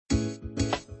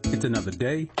It's another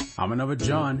day. I'm another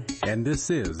John, and this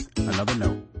is Another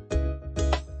Note.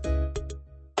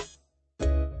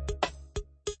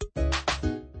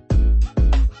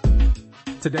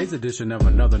 Today's edition of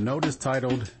Another Note is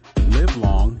titled, Live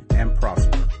Long and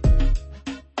Prosper.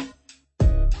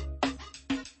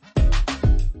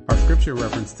 Our scripture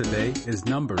reference today is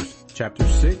Numbers chapter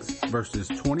 6, verses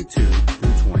 22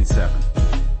 through 27.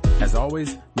 As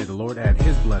always, may the Lord add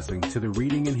His blessing to the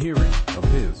reading and hearing of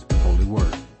His holy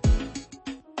word.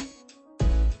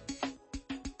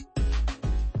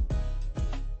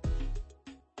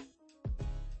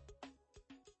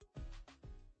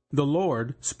 The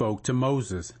Lord spoke to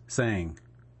Moses, saying,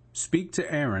 Speak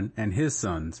to Aaron and his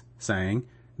sons, saying,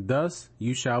 Thus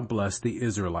you shall bless the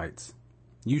Israelites.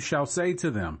 You shall say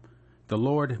to them, The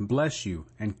Lord bless you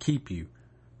and keep you.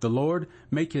 The Lord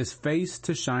make His face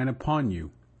to shine upon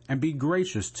you and be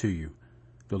gracious to you.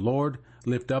 The Lord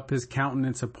lift up His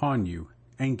countenance upon you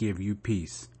and give you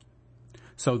peace.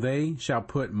 So they shall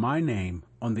put my name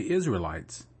on the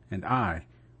Israelites, and I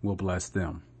will bless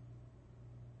them.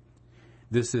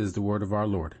 This is the word of our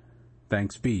Lord.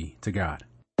 Thanks be to God.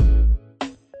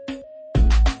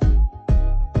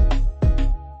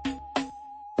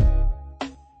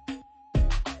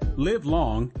 Live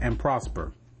long and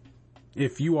prosper.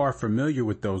 If you are familiar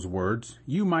with those words,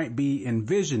 you might be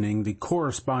envisioning the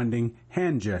corresponding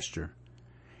hand gesture.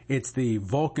 It's the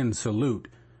Vulcan salute,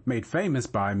 made famous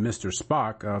by Mr.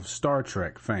 Spock of Star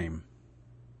Trek fame.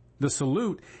 The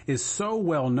salute is so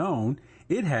well known,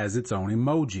 it has its own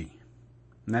emoji.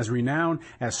 And as renowned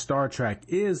as Star Trek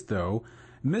is, though,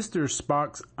 Mr.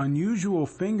 Spock's unusual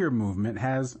finger movement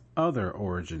has other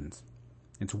origins.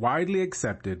 It's widely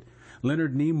accepted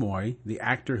Leonard Nimoy, the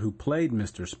actor who played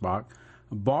Mr. Spock,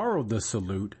 borrowed the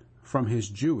salute from his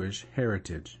Jewish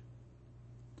heritage.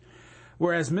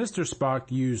 Whereas Mr.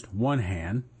 Spock used one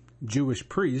hand, Jewish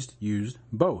priests used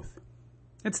both.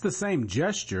 It's the same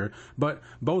gesture, but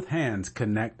both hands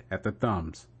connect at the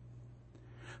thumbs.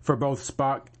 For both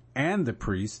Spock and the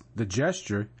priest, the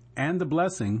gesture and the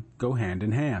blessing go hand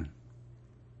in hand.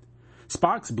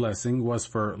 Spock's blessing was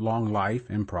for long life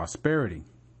and prosperity.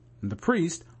 The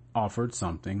priest offered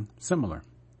something similar.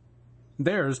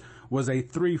 Theirs was a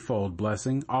threefold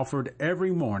blessing offered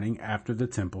every morning after the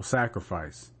temple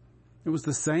sacrifice. It was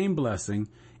the same blessing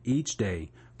each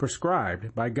day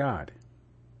prescribed by God.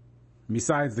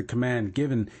 Besides the command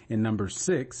given in Numbers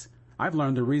 6, I've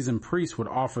learned the reason priests would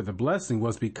offer the blessing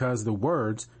was because the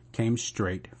words came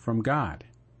straight from God.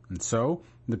 And so,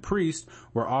 the priests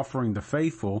were offering the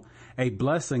faithful a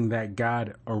blessing that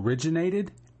God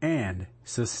originated and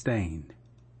sustained.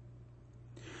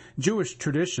 Jewish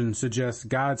tradition suggests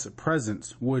God's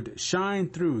presence would shine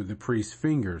through the priest's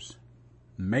fingers.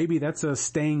 Maybe that's a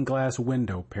stained glass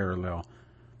window parallel.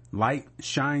 Light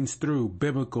shines through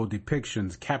biblical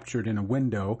depictions captured in a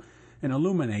window and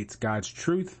illuminates God's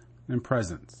truth and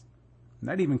presence.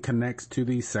 That even connects to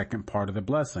the second part of the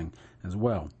blessing as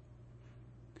well.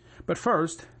 But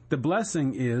first, the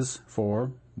blessing is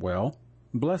for,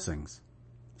 blessings,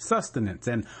 sustenance,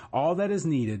 and all that is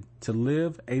needed to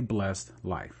live a blessed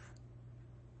life.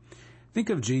 Think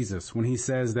of Jesus when He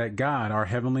says that God, our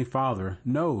Heavenly Father,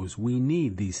 knows we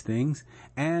need these things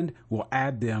and will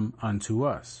add them unto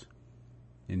us.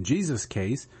 In Jesus'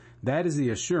 case, that is the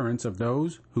assurance of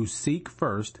those who seek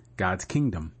first God's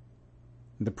kingdom.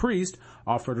 The priest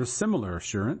offered a similar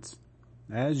assurance.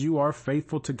 As you are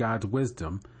faithful to God's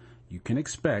wisdom, you can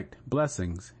expect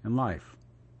blessings in life.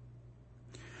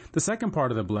 The second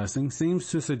part of the blessing seems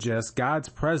to suggest God's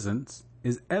presence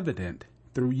is evident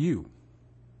through you.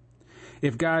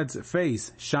 If God's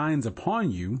face shines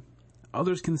upon you,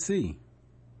 others can see.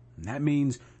 And that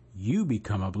means you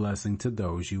become a blessing to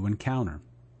those you encounter.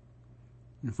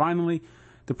 And finally,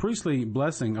 the priestly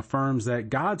blessing affirms that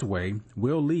God's way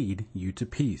will lead you to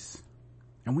peace.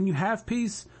 And when you have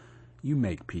peace, you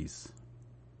make peace.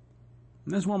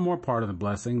 And there's one more part of the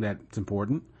blessing that's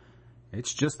important.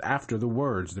 It's just after the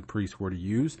words the priests were to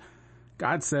use.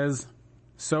 God says,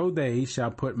 So they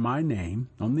shall put my name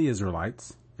on the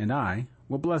Israelites, and I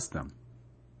will bless them.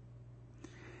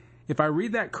 If I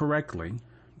read that correctly,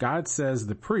 God says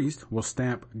the priest will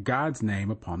stamp God's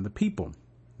name upon the people.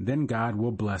 Then God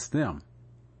will bless them.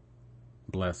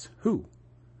 Bless who?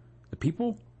 The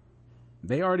people?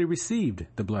 They already received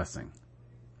the blessing.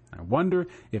 I wonder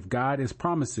if God is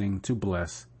promising to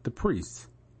bless the priests.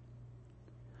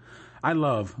 I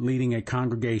love leading a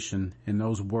congregation in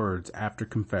those words after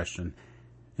confession.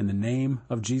 In the name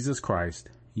of Jesus Christ,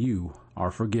 you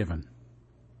are forgiven.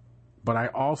 But I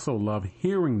also love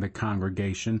hearing the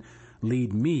congregation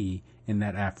lead me in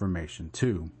that affirmation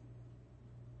too.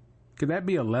 Could that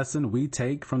be a lesson we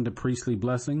take from the priestly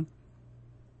blessing?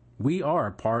 We are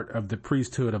a part of the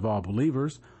priesthood of all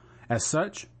believers. As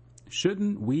such,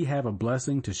 shouldn't we have a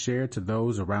blessing to share to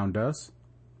those around us?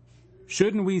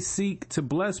 Shouldn't we seek to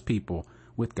bless people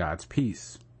with God's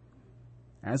peace?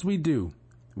 As we do,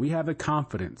 we have the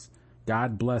confidence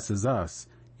God blesses us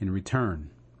in return.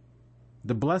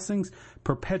 The blessings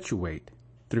perpetuate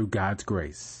through God's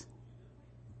grace.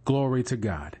 Glory to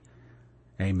God.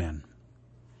 Amen.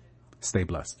 Stay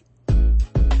blessed.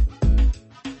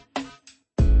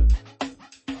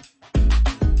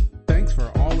 Thanks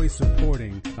for always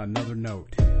supporting Another Note.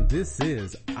 This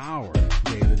is our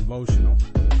daily devotional.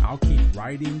 I'll keep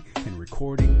writing and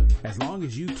recording as long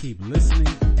as you keep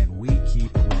listening and we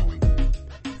keep growing.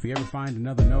 If you ever find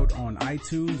Another Note on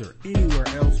iTunes or anywhere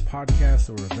else podcasts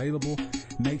are available,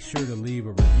 make sure to leave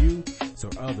a review so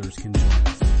others can join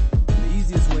us. And the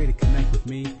easiest way to connect with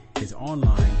me is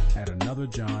online at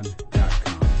anotherjohn.com.